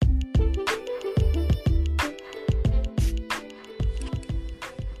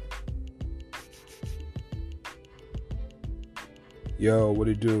Yo, what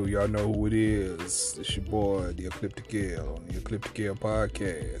it do? Y'all know who it is. It's your boy, the Ecliptic L, on the Ecliptic L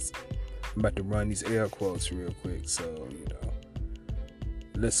podcast. I'm about to run these air quotes real quick, so,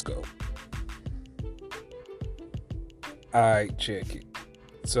 let's go. Alright, check it.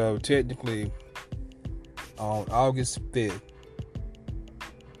 So, technically, on August 5th,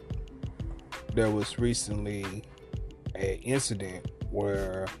 there was recently an incident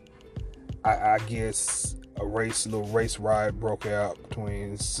where I guess a little race riot broke out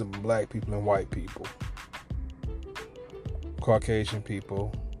between some black people and white people, Caucasian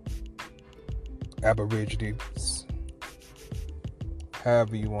people, Aborigines,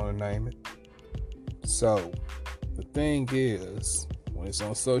 however you want to name it. So, the thing is, when it's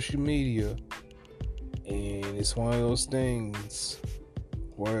on social media, and it's one of those things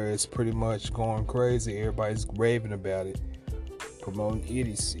where it's pretty much going crazy, everybody's raving about it, promoting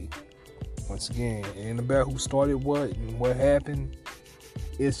idiocy. Once again, it ain't about who started what and what happened.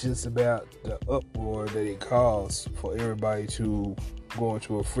 It's just about the uproar that it caused for everybody to go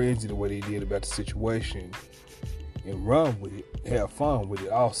into a frenzy the way they did about the situation and run with it, have fun with it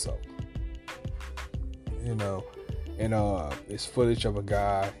also. And it's footage of a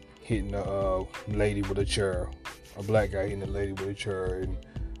guy hitting a lady with a chair, a black guy hitting a lady with a chair, and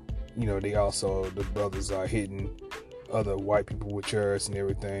the brothers are hitting other white people with chairs and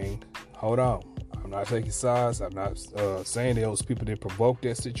everything. Hold on. I'm not taking sides. I'm not saying those people that provoked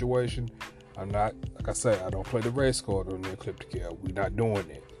that situation. I'm not, like I say, I don't play the race card on the Ecliptic L. We're not doing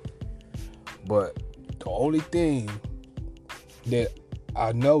that. But the only thing that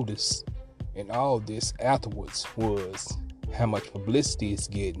I noticed in all this afterwards was how much publicity it's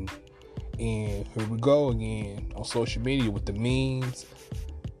getting. And here we go again on social media with the memes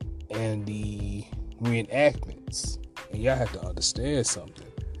and the reenactments. And y'all have to understand something.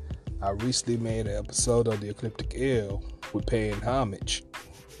 I recently made an episode of the Ecliptic L with paying homage,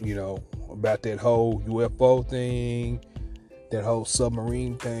 about that whole UFO thing, that whole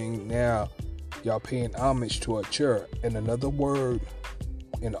submarine thing. Now, y'all paying homage to a chair. And another word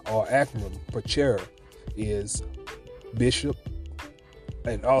or acronym for chair is bishop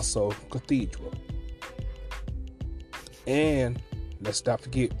and also cathedral. And let's not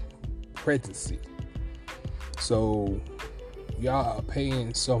forget presidency. So, y'all are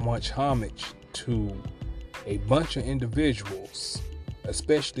paying so much homage to a bunch of individuals,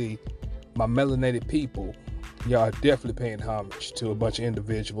 especially my melanated people. Y'all are definitely paying homage to a bunch of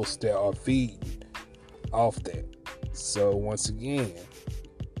individuals that are feeding off that. So once again,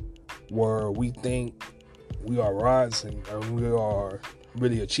 where we think we are rising or we are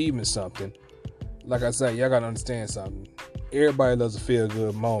really achieving something, like I say, y'all gotta understand something. Everybody loves a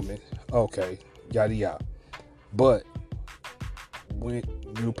feel-good moment. Okay, yada yada. But when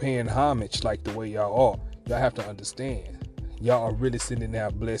you're paying homage like the way y'all are, y'all have to understand, y'all are really sending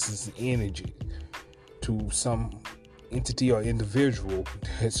out blessings and energy to some entity or individual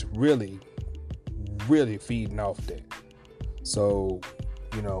that's really, really feeding off that. So,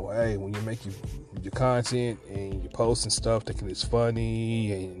 hey, when you make your content and you're posting stuff thinking it's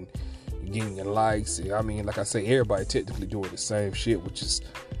funny and you're getting your likes, like I say, everybody technically doing the same shit, which is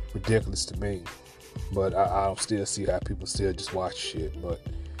ridiculous to me. But I don't still see how people still just watch shit. But,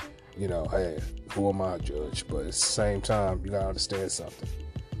 hey, who am I to judge? But at the same time, you gotta understand something.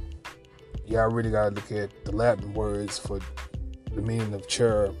 Y'all really gotta look at the Latin words for the meaning of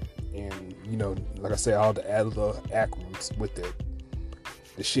chair and, like I said, all the other acronyms with it.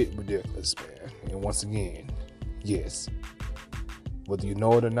 The shit ridiculous, man. And once again, yes, whether you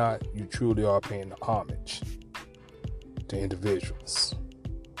know it or not, you truly are paying homage to individuals.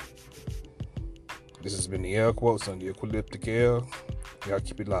 This has been the L Quotes on the Ecliptic L. Y'all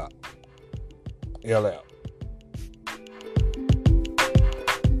keep it locked. L out.